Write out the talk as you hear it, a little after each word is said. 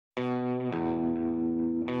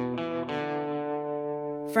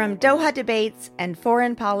From Doha debates and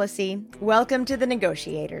foreign policy, welcome to The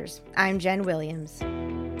Negotiators. I'm Jen Williams.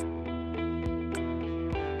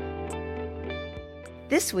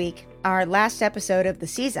 This week, our last episode of the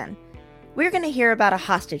season, we're going to hear about a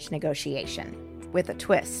hostage negotiation with a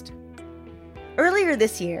twist. Earlier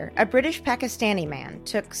this year, a British Pakistani man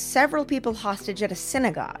took several people hostage at a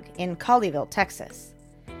synagogue in Colleyville, Texas.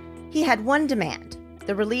 He had one demand: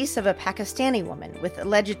 the release of a Pakistani woman with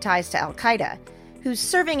alleged ties to al-Qaeda, who's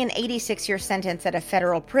serving an 86-year sentence at a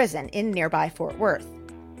federal prison in nearby Fort Worth.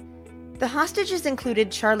 The hostages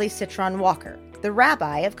included Charlie Citron Walker, the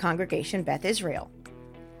rabbi of Congregation Beth Israel.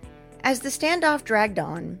 As the standoff dragged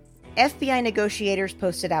on, FBI negotiators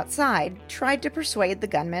posted outside tried to persuade the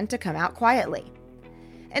gunmen to come out quietly.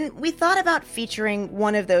 And we thought about featuring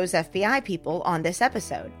one of those FBI people on this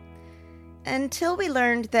episode, until we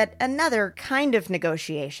learned that another kind of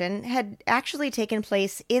negotiation had actually taken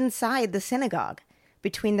place inside the synagogue,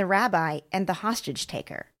 between the rabbi and the hostage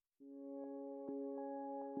taker.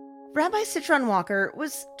 Rabbi Citron Walker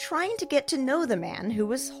was trying to get to know the man who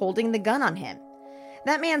was holding the gun on him.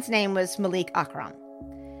 That man's name was Malik Akram.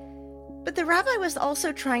 But the rabbi was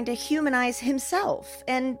also trying to humanize himself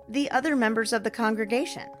and the other members of the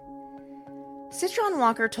congregation. Citron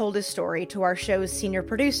Walker told his story to our show's senior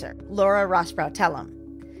producer, Laura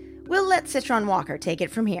Rosbrow-Telem. We'll let Citron Walker take it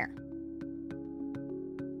from here.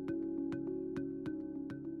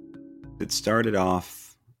 It started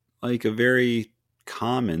off like a very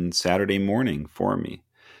common Saturday morning for me.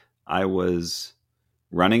 I was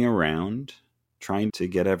running around trying to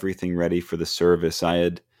get everything ready for the service. I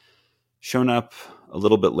had shown up a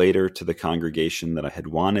little bit later to the congregation that I had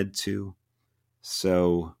wanted to.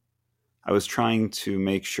 So I was trying to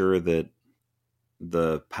make sure that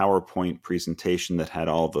the PowerPoint presentation that had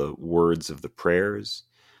all the words of the prayers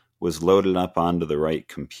was loaded up onto the right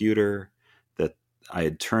computer, that I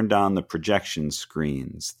had turned on the projection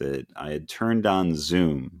screens, that I had turned on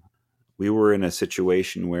Zoom. We were in a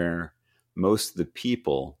situation where most of the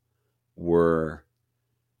people were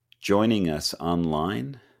joining us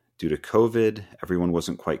online. Due to COVID, everyone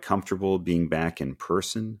wasn't quite comfortable being back in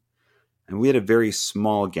person. And we had a very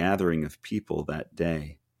small gathering of people that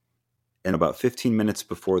day. And about 15 minutes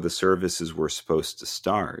before the services were supposed to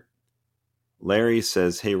start, Larry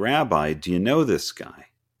says, "Hey, Rabbi, do you know this guy?"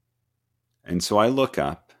 And so I look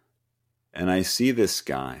up and I see this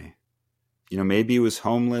guy. Maybe he was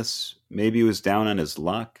homeless. Maybe he was down on his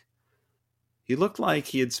luck. He looked like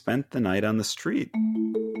he had spent the night on the street.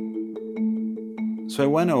 So I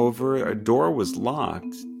went over, a door was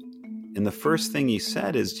locked, and the first thing he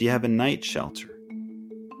said is, "Do you have a night shelter?"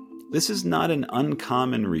 This is not an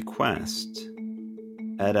uncommon request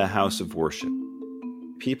at a house of worship.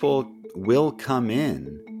 People will come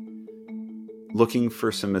in looking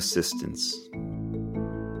for some assistance.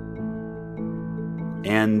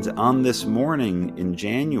 And on this morning in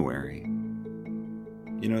January,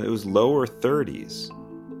 it was lower 30s,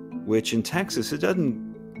 which in Texas, it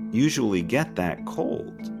doesn't usually get that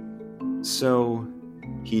cold. So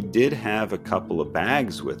he did have a couple of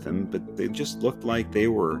bags with him, but they just looked like they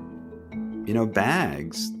were,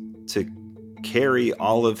 bags to carry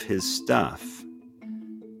all of his stuff.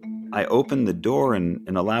 I opened the door and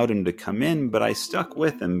allowed him to come in, but I stuck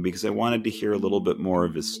with him because I wanted to hear a little bit more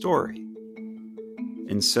of his story.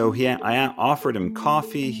 And so I offered him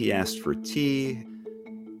coffee. He asked for tea.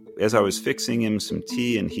 As I was fixing him some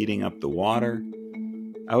tea and heating up the water,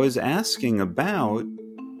 I was asking about,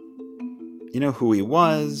 who he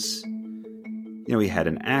was. He had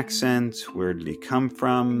an accent. Where did he come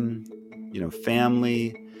from?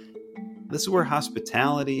 Family. This is where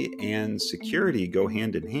hospitality and security go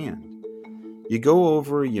hand in hand. You go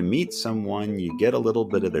over, you meet someone, you get a little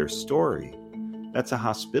bit of their story. That's a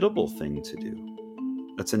hospitable thing to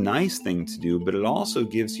do. That's a nice thing to do, but it also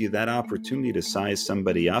gives you that opportunity to size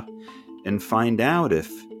somebody up and find out if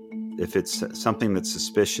it's something that's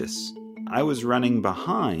suspicious. I was running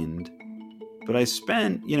behind, but I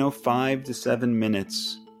spent, 5 to 7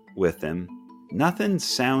 minutes with him. Nothing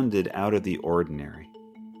sounded out of the ordinary.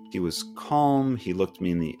 He was calm. He looked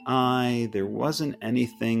me in the eye. There wasn't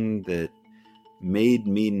anything that made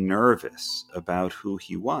me nervous about who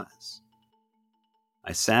he was.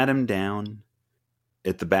 I sat him down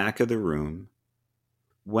at the back of the room.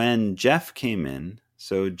 When Jeff came in,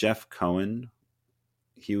 so Jeff Cohen,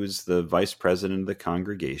 he was the vice president of the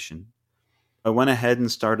congregation. I went ahead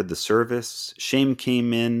and started the service. Shane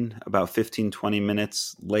came in about 15, 20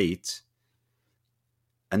 minutes late.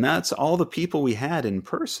 And that's all the people we had in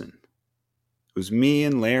person. It was me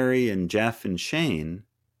and Larry and Jeff and Shane.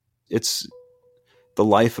 It's the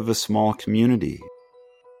life of a small community.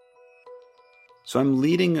 So I'm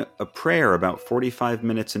leading a prayer about 45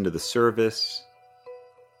 minutes into the service.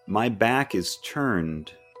 My back is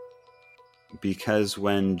turned because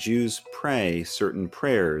when Jews pray certain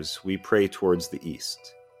prayers, we pray towards the east.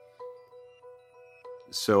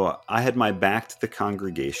 So I had my back to the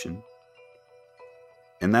congregation,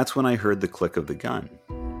 and that's when I heard the click of the gun.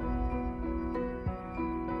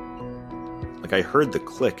 Like, I heard the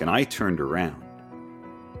click and I turned around.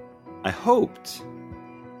 I hoped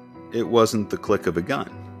it wasn't the click of a gun.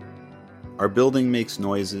 Our building makes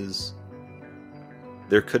noises.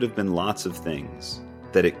 There could have been lots of things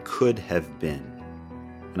that it could have been,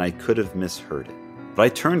 and I could have misheard it. But I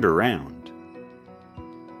turned around,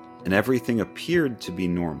 and everything appeared to be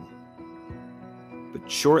normal. But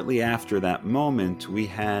shortly after that moment, we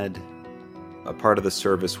had a part of the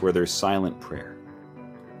service where there's silent prayer.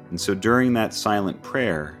 And so during that silent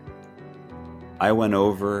prayer, I went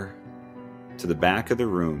over to the back of the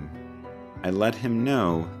room. I let him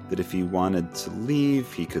know that if he wanted to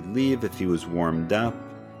leave, he could leave if he was warmed up.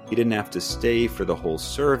 He didn't have to stay for the whole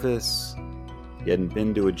service. He hadn't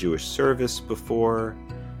been to a Jewish service before.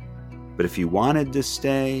 But if he wanted to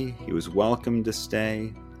stay, he was welcome to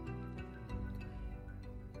stay.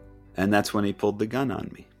 And that's when he pulled the gun on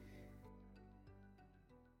me.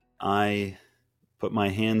 I put my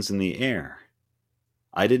hands in the air.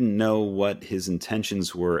 I didn't know what his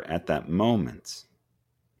intentions were at that moment.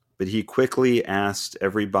 But he quickly asked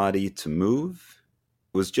everybody to move.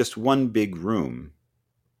 It was just one big room,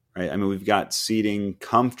 right? I mean, we've got seating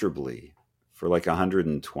comfortably for like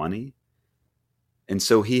 120. And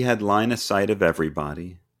so he had line of sight of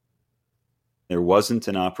everybody. There wasn't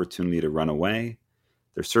an opportunity to run away.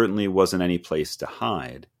 There certainly wasn't any place to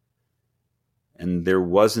hide. And there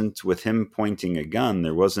wasn't, with him pointing a gun,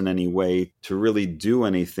 there wasn't any way to really do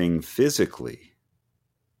anything physically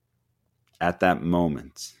at that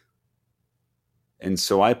moment. And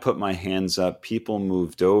so I put my hands up. People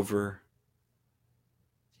moved over.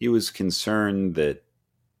 He was concerned that,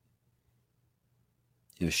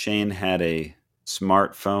 Shane had a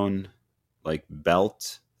smartphone, like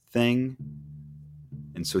belt thing.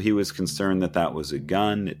 And so he was concerned that that was a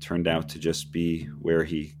gun. It turned out to just be where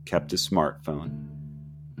he kept his smartphone.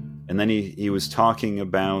 And then he was talking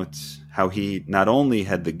about how he not only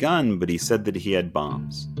had the gun, but he said that he had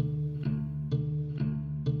bombs.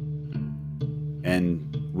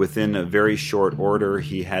 And within a very short order,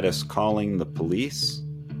 he had us calling the police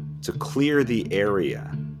to clear the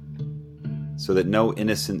area so that no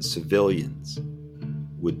innocent civilians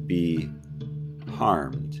would be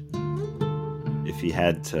harmed if he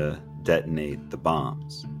had to detonate the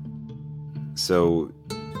bombs. So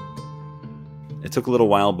it took a little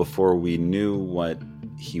while before we knew what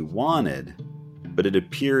he wanted, but it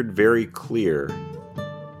appeared very clear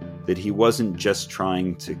that he wasn't just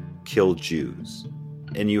trying to kill Jews.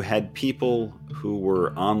 And you had people who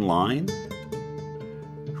were online,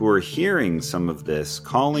 who were hearing some of this,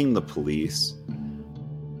 calling the police.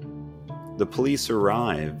 The police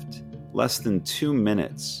arrived less than 2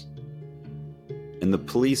 minutes. And the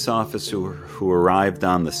police officer who arrived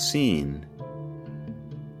on the scene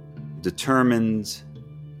determined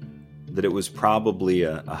that it was probably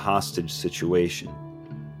a hostage situation.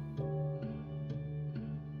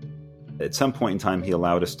 At some point in time, he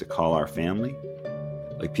allowed us to call our family.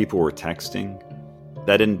 Like, people were texting.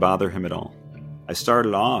 That didn't bother him at all. I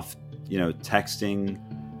started off, texting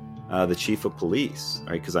the chief of police,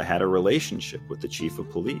 right? Because I had a relationship with the chief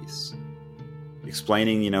of police.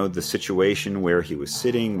 Explaining, the situation, where he was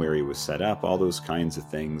sitting, where he was set up, all those kinds of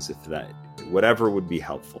things, whatever would be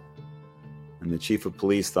helpful. And the chief of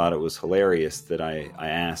police thought it was hilarious that I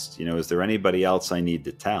asked, is there anybody else I need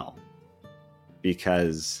to tell?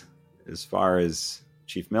 Because as far as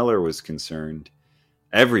Chief Miller was concerned,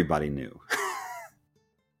 everybody knew.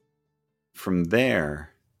 From there,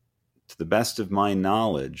 to the best of my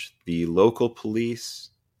knowledge, the local police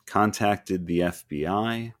contacted the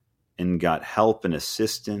FBI and got help and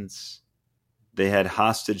assistance. They had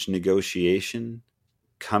hostage negotiation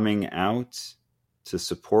coming out to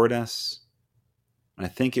support us. I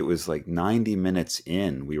think it was like 90 minutes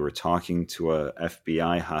in, we were talking to a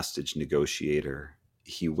FBI hostage negotiator.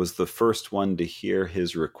 He was the first one to hear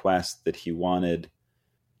his request that he wanted,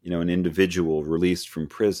 an individual released from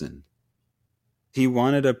prison. He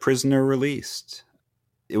wanted a prisoner released.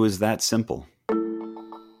 It was that simple.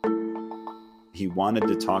 He wanted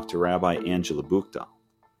to talk to Rabbi Angela Buchdahl.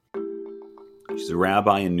 She's a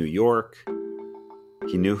rabbi in New York.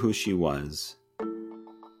 He knew who she was.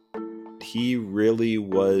 He really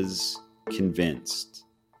was convinced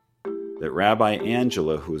that Rabbi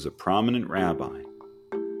Angela, who was a prominent rabbi,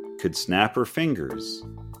 could snap her fingers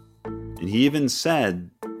And he even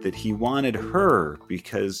said that he wanted her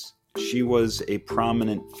because she was a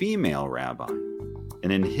prominent female rabbi.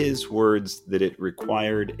 And in his words, that it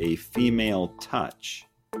required a female touch.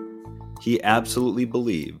 He absolutely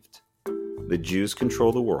believed the Jews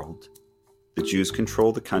control the world, the Jews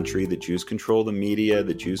control the country, the Jews control the media,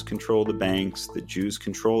 the Jews control the banks, the Jews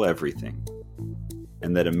control everything,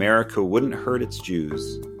 and that America wouldn't hurt its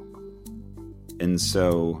Jews. And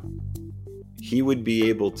so he would be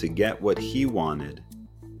able to get what he wanted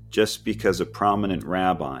just because a prominent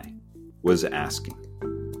rabbi was asking.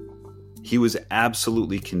 He was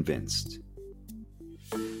absolutely convinced.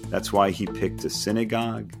 That's why he picked a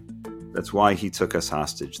synagogue. That's why he took us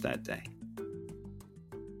hostage that day.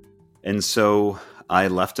 And so I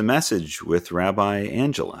left a message with Rabbi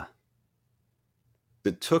Angela.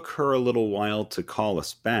 It took her a little while to call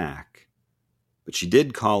us back, but she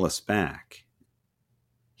did call us back.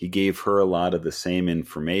 He gave her a lot of the same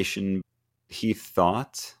information. He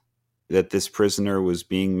thought that this prisoner was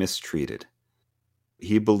being mistreated.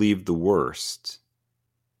 He believed the worst.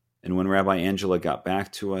 And when Rabbi Angela got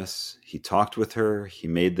back to us, he talked with her. He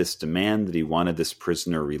made this demand that he wanted this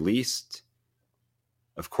prisoner released.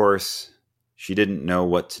 Of course, she didn't know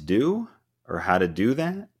what to do or how to do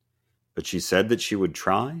that, but she said that she would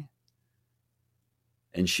try.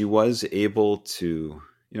 And she was able to,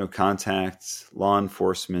 contact law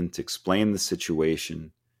enforcement, explain the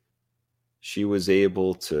situation. She was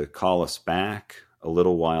able to call us back a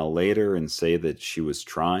little while later and say that she was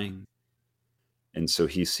trying. And so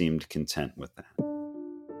he seemed content with that.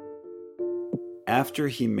 After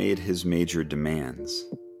he made his major demands,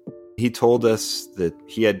 he told us that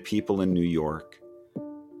he had people in New York,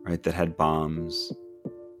 right, that had bombs.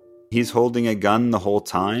 He's holding a gun the whole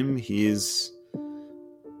time. He's,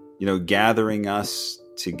 gathering us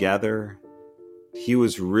together. He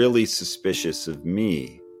was really suspicious of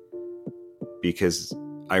me because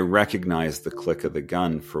I recognized the click of the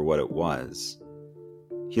gun for what it was.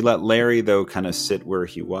 He let Larry, though, kind of sit where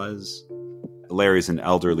he was. Larry's an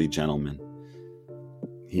elderly gentleman.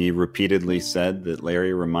 He repeatedly said that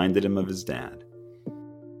Larry reminded him of his dad.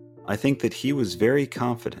 I think that he was very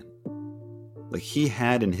confident. Like he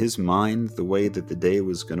had in his mind the way that the day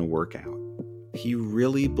was going to work out. He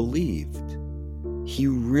really believed. He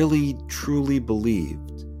really, truly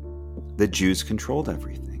believed that Jews controlled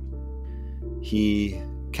everything. He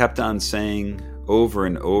kept on saying over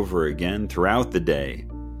and over again throughout the day,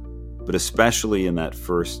 but especially in that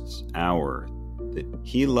first hour, that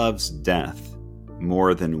he loves death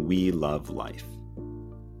more than we love life.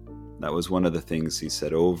 That was one of the things he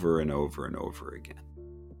said over and over and over again.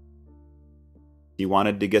 He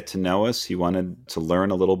wanted to get to know us. He wanted to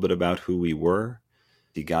learn a little bit about who we were.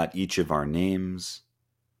 He got each of our names,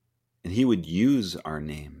 and he would use our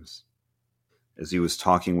names as he was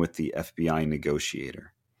talking with the FBI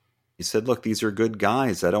negotiator. He said, look, these are good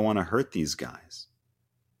guys. I don't want to hurt these guys.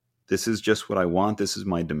 This is just what I want. This is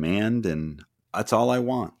my demand, and that's all I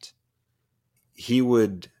want. He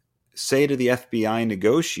would say to the FBI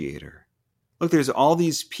negotiator, look, there's all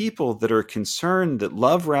these people that are concerned, that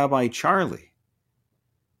love Rabbi Charlie,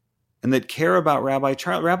 and that care about Rabbi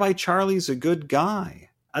Charlie. Rabbi Charlie's a good guy.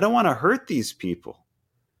 I don't want to hurt these people.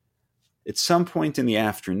 At some point in the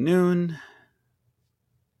afternoon,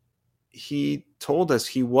 he told us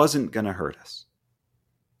he wasn't going to hurt us.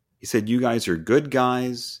 He said, you guys are good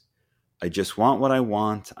guys. I just want what I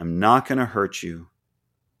want. I'm not going to hurt you.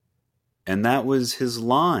 And that was his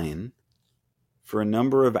line for a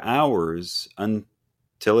number of hours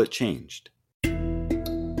until it changed.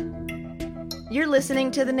 You're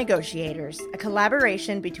listening to The Negotiators, a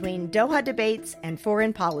collaboration between Doha Debates and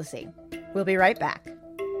Foreign Policy. We'll be right back.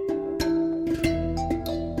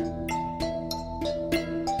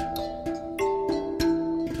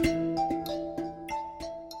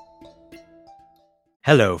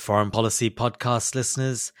 Hello, Foreign Policy Podcast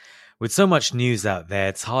listeners. With so much news out there,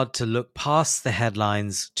 it's hard to look past the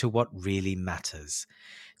headlines to what really matters.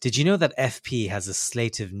 Did you know that FP has a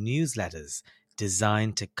slate of newsletters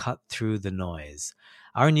designed to cut through the noise?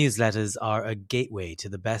 Our newsletters are a gateway to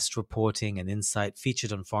the best reporting and insight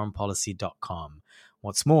featured on foreignpolicy.com.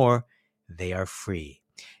 What's more, they are free.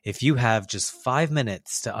 If you have just 5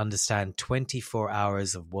 minutes to understand 24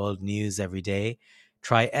 hours of world news every day,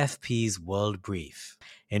 try FP's World Brief.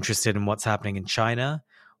 Interested in what's happening in China?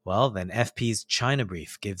 Well, then FP's China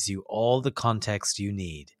Brief gives you all the context you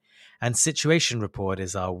need. And Situation Report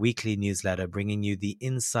is our weekly newsletter bringing you the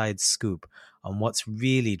inside scoop on what's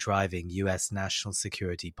really driving U.S. national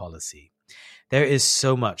security policy. There is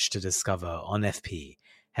so much to discover on FP.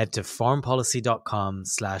 Head to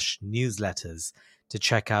foreignpolicy.com/newsletters to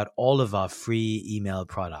check out all of our free email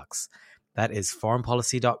products. That is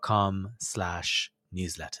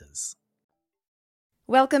foreignpolicy.com/newsletters.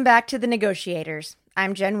 Welcome back to The Negotiators.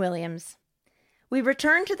 I'm Jen Williams. We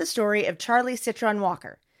return to the story of Charlie Citron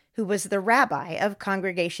Walker, who was the rabbi of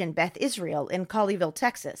Congregation Beth Israel in Colleyville,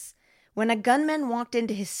 Texas, when a gunman walked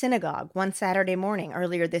into his synagogue one Saturday morning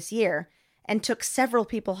earlier this year and took several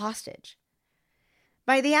people hostage.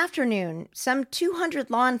 By the afternoon, some 200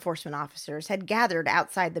 law enforcement officers had gathered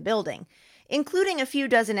outside the building, including a few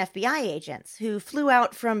dozen FBI agents who flew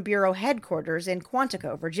out from Bureau headquarters in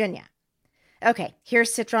Quantico, Virginia. Okay,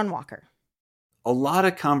 here's Citron Walker. A lot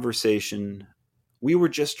of conversation. We were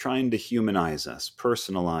just trying to humanize us,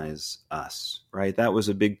 personalize us, right? That was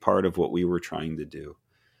a big part of what we were trying to do.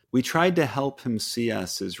 We tried to help him see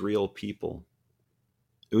us as real people.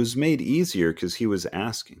 It was made easier because he was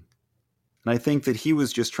asking. And I think that he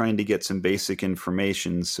was just trying to get some basic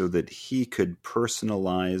information so that he could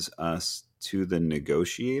personalize us to the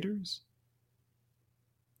negotiators,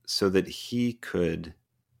 so that he could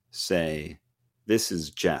say, this is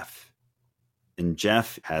Jeff, and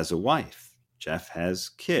Jeff has a wife. Jeff has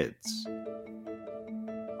kids.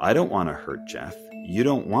 I don't want to hurt Jeff. You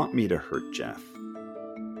don't want me to hurt Jeff.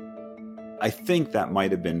 I think that might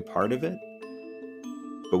have been part of it,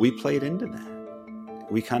 but we played into that.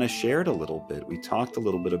 We kind of shared a little bit. We talked a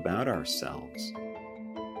little bit about ourselves.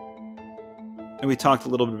 And we talked a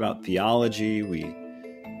little bit about theology. We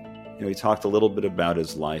talked a little bit about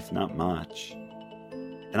his life, not much.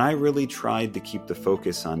 And I really tried to keep the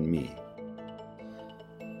focus on me.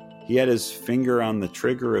 He had his finger on the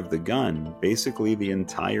trigger of the gun basically the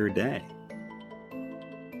entire day.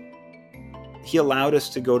 He allowed us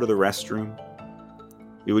to go to the restroom.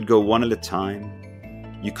 We would go one at a time.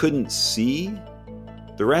 You couldn't see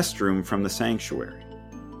the restroom from the sanctuary.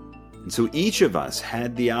 And so each of us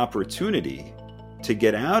had the opportunity to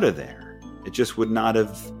get out of there. It just would not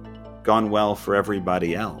have gone well for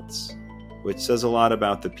everybody else, which says a lot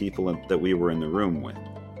about the people that we were in the room with.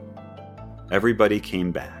 Everybody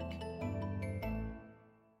came back.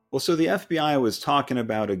 Well, so the FBI was talking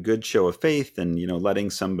about a good show of faith and,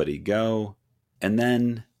 letting somebody go. And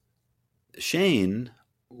then Shane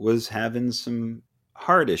was having some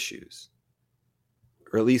heart issues.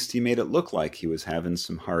 Or at least he made it look like he was having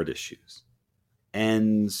some heart issues.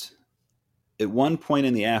 And at one point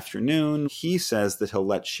in the afternoon, he says that he'll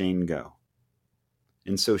let Shane go.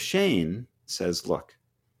 And so Shane says, look,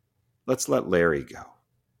 let's let Larry go.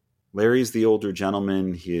 Larry's the older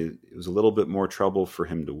gentleman. It was a little bit more trouble for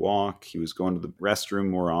him to walk. He was going to the restroom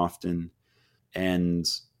more often. And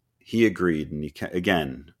he agreed. And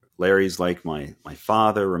again, Larry's like my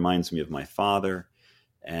father, reminds me of my father.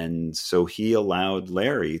 And so he allowed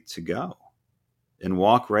Larry to go and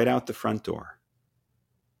walk right out the front door.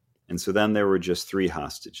 And so then there were just 3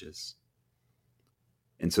 hostages.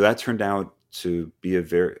 And so that turned out to be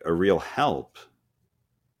a real help,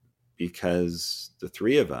 because the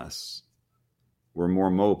 3 of us were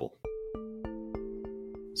more mobile.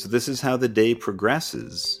 So this is how the day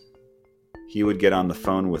progresses. He would get on the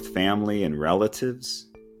phone with family and relatives,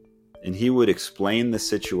 and he would explain the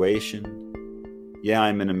situation. Yeah,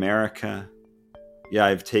 I'm in America. Yeah,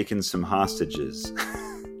 I've taken some hostages.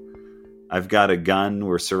 I've got a gun.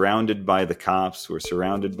 We're surrounded by the cops. We're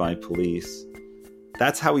surrounded by police.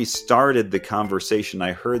 That's how he started the conversation.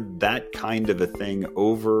 I heard that kind of a thing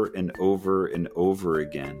over and over and over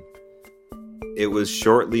again. It was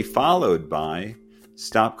shortly followed by,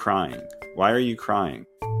 stop crying. Why are you crying?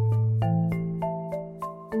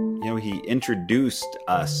 He introduced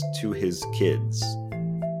us to his kids,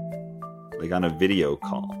 like on a video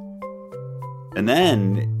call. And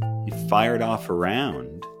then he fired off a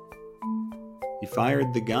round. He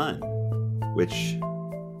fired the gun, which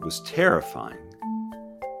was terrifying.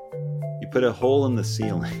 He put a hole in the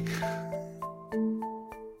ceiling.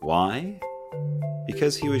 Why?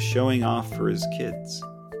 Because he was showing off for his kids.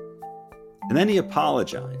 And then he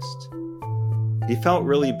apologized. He felt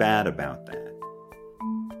really bad about that.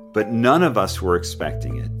 But none of us were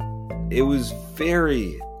expecting it. It was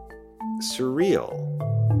very surreal.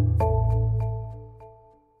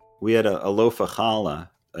 We had a loaf of challah,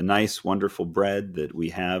 a nice, wonderful bread that we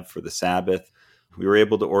have for the Sabbath. We were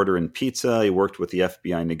able to order in pizza. He worked with the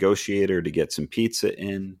FBI negotiator to get some pizza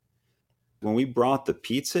in. When we brought the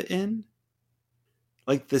pizza in,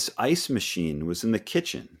 like this ice machine was in the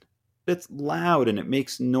kitchen. It's loud and it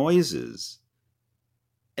makes noises.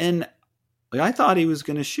 And I thought he was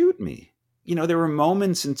going to shoot me. There were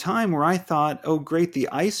moments in time where I thought, oh, great, the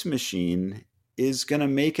ice machine is going to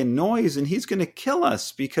make a noise and he's going to kill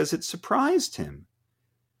us because it surprised him.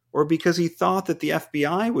 Or because he thought that the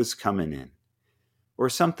FBI was coming in. Or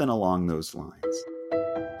something along those lines.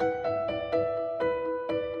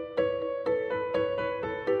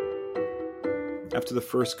 after the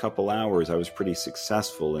first couple hours, I was pretty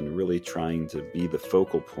successful in really trying to be the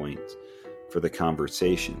focal point for the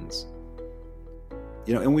conversations.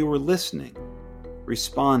 And we were listening,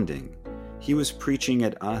 responding. He was preaching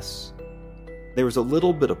at us. There was a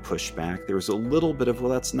little bit of pushback. There was a little bit of,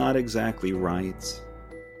 well, that's not exactly right.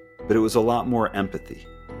 But it was a lot more empathy.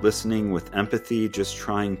 Listening with empathy, just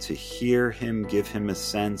trying to hear him, give him a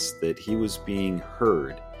sense that he was being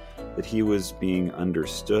heard, that he was being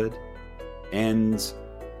understood, and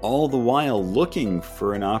all the while looking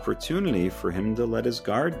for an opportunity for him to let his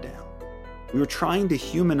guard down. We were trying to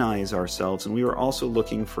humanize ourselves, and we were also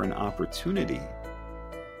looking for an opportunity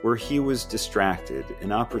where he was distracted,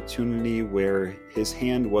 an opportunity where his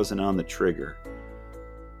hand wasn't on the trigger,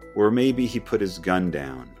 where maybe he put his gun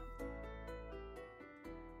down.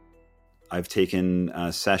 I've taken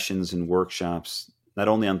sessions and workshops, not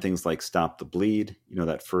only on things like Stop the Bleed,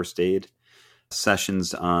 that first aid,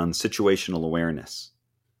 sessions on situational awareness.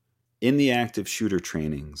 In the active shooter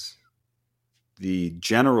trainings, the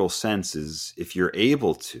general sense is if you're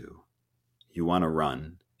able to, you want to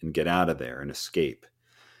run and get out of there and escape.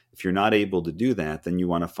 If you're not able to do that, then you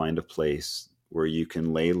want to find a place where you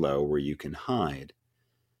can lay low, where you can hide.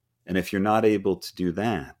 And if you're not able to do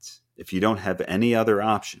that, if you don't have any other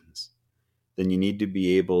options, then you need to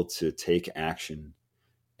be able to take action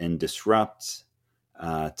and disrupt,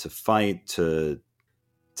 to fight, to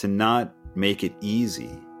not make it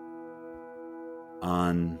easy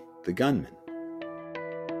on the gunman.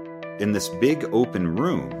 In this big open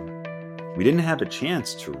room, we didn't have a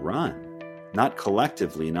chance to run. Not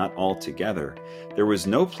collectively, not all together. There was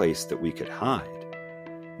no place that we could hide.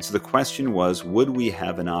 And so the question was, would we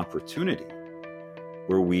have an opportunity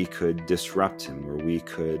where we could disrupt him, where we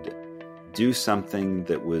could do something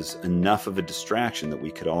that was enough of a distraction that we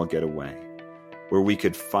could all get away, where we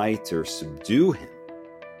could fight or subdue him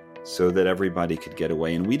so that everybody could get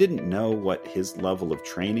away. And we didn't know what his level of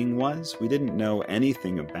training was. We didn't know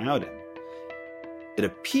anything about him. It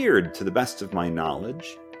appeared, to the best of my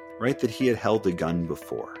knowledge, right, that he had held a gun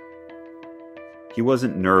before. He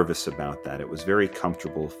wasn't nervous about that. It was very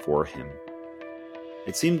comfortable for him.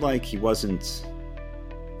 It seemed like it wasn't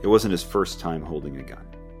his first time holding a gun.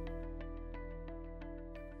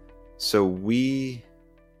 So I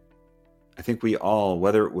think we all,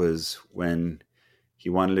 whether it was when he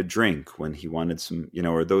wanted a drink, when he wanted some,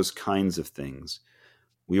 or those kinds of things,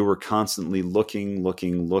 we were constantly looking,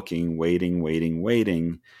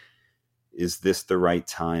 waiting. Is this the right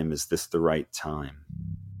time? Is this the right time?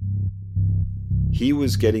 He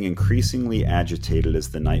was getting increasingly agitated as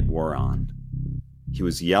the night wore on. He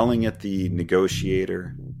was yelling at the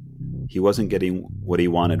negotiator. He wasn't getting what he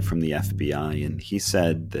wanted from the FBI, and he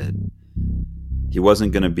said that he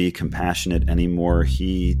wasn't going to be compassionate anymore.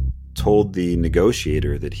 He told the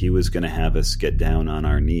negotiator that he was going to have us get down on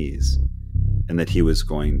our knees and that he was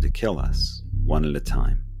going to kill us one at a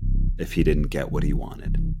time if he didn't get what he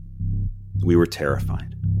wanted. We were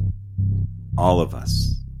terrified. All of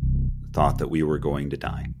us thought that we were going to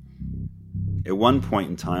die. At one point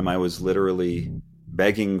in time, I was literally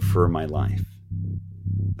begging for my life.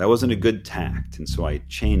 That wasn't a good tact, and so I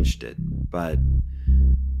changed it. But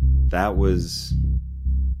that was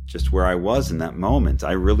just where I was in that moment.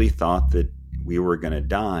 I really thought that we were going to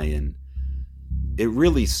die, and it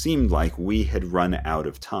really seemed like we had run out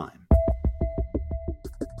of time.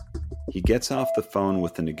 He gets off the phone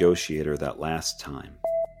with the negotiator that last time.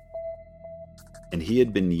 And he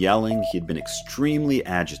had been yelling, he had been extremely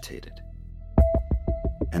agitated.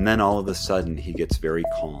 And then all of a sudden he gets very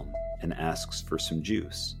calm and asks for some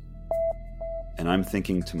juice. And I'm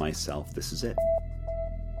thinking to myself, this is it.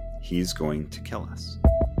 He's going to kill us.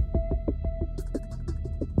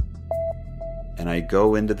 And I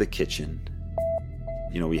go into the kitchen.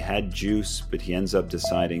 We had juice, but he ends up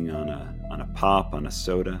deciding on a pop, on a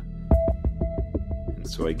soda. And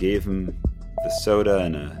so I gave him the soda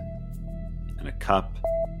and a cup.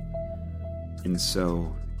 And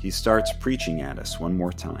so he starts preaching at us one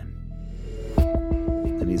more time.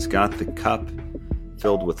 And he's got the cup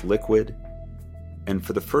filled with liquid. And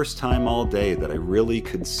for the first time all day that I really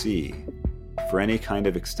could see, for any kind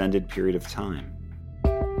of extended period of time,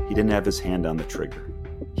 he didn't have his hand on the trigger.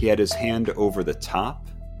 He had his hand over the top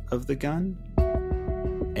of the gun,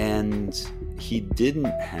 and he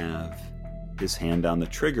didn't have his hand on the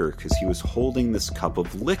trigger because he was holding this cup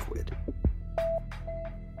of liquid.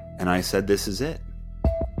 And I said, this is it.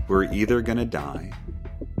 We're either going to die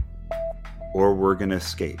or we're going to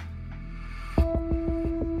escape.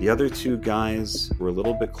 The other two guys were a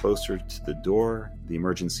little bit closer to the door, the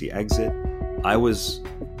emergency exit. I was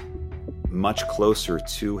much closer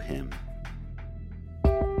to him.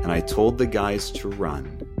 and I told the guys to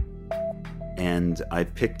run. And I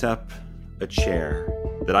picked up a chair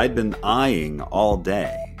that I'd been eyeing all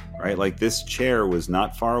day, right? Like, this chair was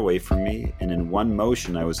not far away from me, and in one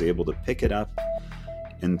motion I was able to pick it up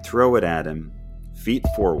and throw it at him, feet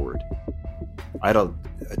forward. I had a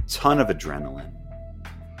ton of adrenaline.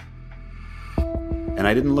 And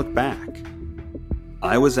I didn't look back.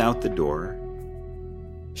 I was out the door.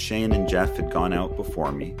 Shane and Jeff had gone out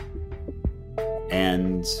before me.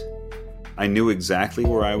 And I knew exactly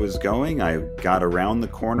where I was going. I got around the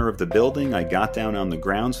corner of the building. I got down on the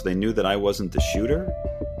ground so they knew that I wasn't the shooter.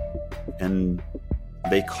 And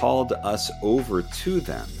they called us over to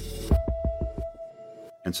them.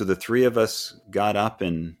 And so the three of us got up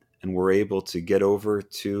and were able to get over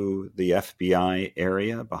to the FBI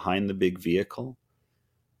area behind the big vehicle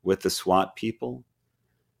with the SWAT people.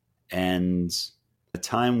 And the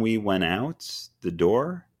time we went out the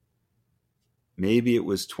door, maybe it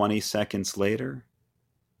was 20 seconds later,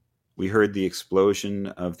 we heard the explosion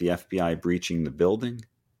of the FBI breaching the building.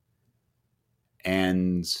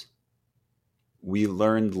 And we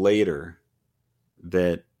learned later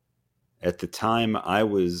that at the time I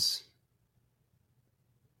was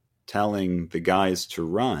telling the guys to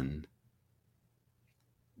run,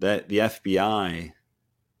 that the FBI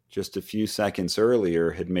just a few seconds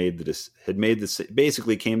earlier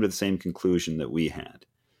basically came to the same conclusion that we had.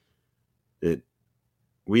 That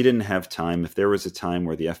we didn't have time. If there was a time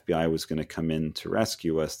where the FBI was going to come in to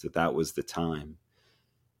rescue us, that was the time.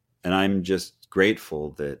 And I'm just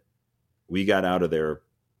grateful that we got out of there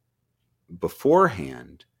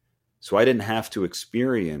beforehand, so I didn't have to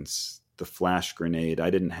experience the flash grenade. I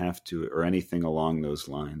didn't have to, or anything along those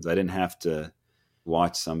lines. I didn't have to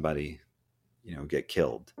watch somebody, get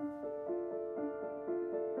killed.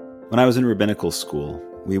 When I was in rabbinical school,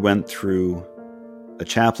 we went through a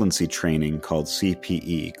chaplaincy training called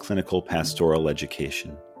CPE, Clinical Pastoral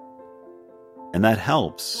Education. And that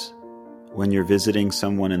helps when you're visiting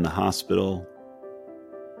someone in the hospital.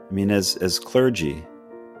 I mean, as clergy,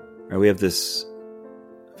 right, we have this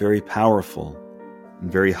very powerful and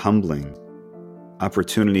very humbling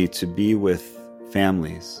opportunity to be with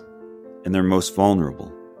families and they're most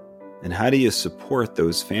vulnerable. And how do you support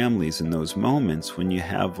those families in those moments when you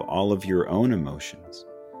have all of your own emotions?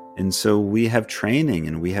 And so we have training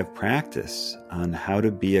and we have practice on how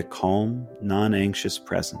to be a calm, non-anxious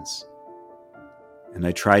presence. And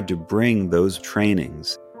I tried to bring those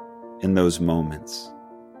trainings in those moments.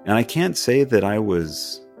 And I can't say that I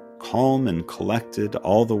was calm and collected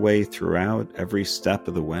all the way throughout every step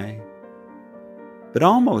of the way, but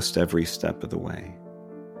almost every step of the way.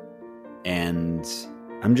 And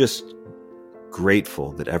I'm just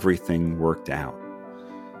grateful that everything worked out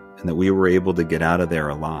and that we were able to get out of there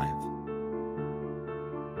alive.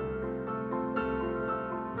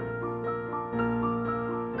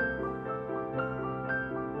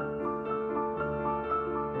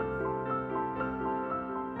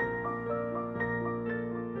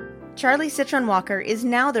 Charlie Citron Walker is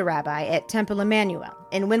now the rabbi at Temple Emmanuel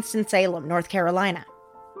in Winston-Salem, North Carolina.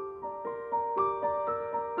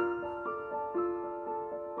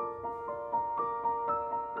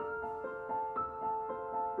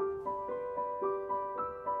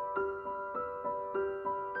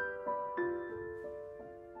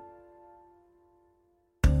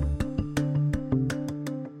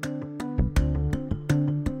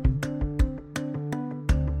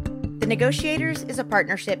 The Negotiators is a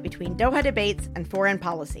partnership between Doha Debates and Foreign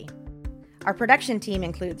Policy. Our production team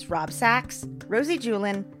includes Rob Sachs, Rosie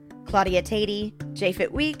Julin, Claudia Tatey,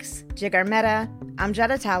 Japhet Weeks, Jigar Mehta,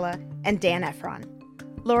 Amjad Atala, and Dan Efron.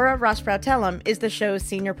 Laura Rosbrow-Tellum is the show's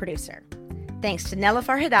senior producer. Thanks to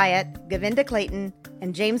Nelifar Hidayat, Govinda Clayton,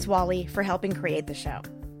 and James Wally for helping create the show.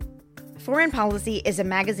 Foreign Policy is a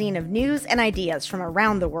magazine of news and ideas from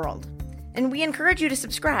around the world. And we encourage you to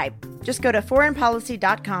subscribe. Just go to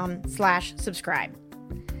foreignpolicy.com/subscribe.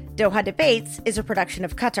 Doha Debates is a production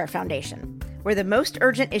of Qatar Foundation, where the most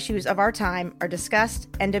urgent issues of our time are discussed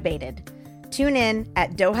and debated. Tune in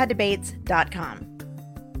at dohadebates.com.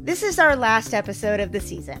 This is our last episode of the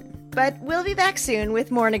season, but we'll be back soon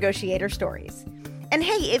with more Negotiator stories. And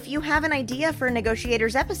hey, if you have an idea for a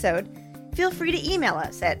Negotiators episode, feel free to email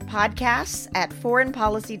us at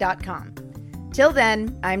podcasts@foreignpolicy.com. Till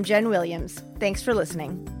then, I'm Jen Williams. Thanks for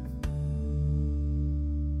listening.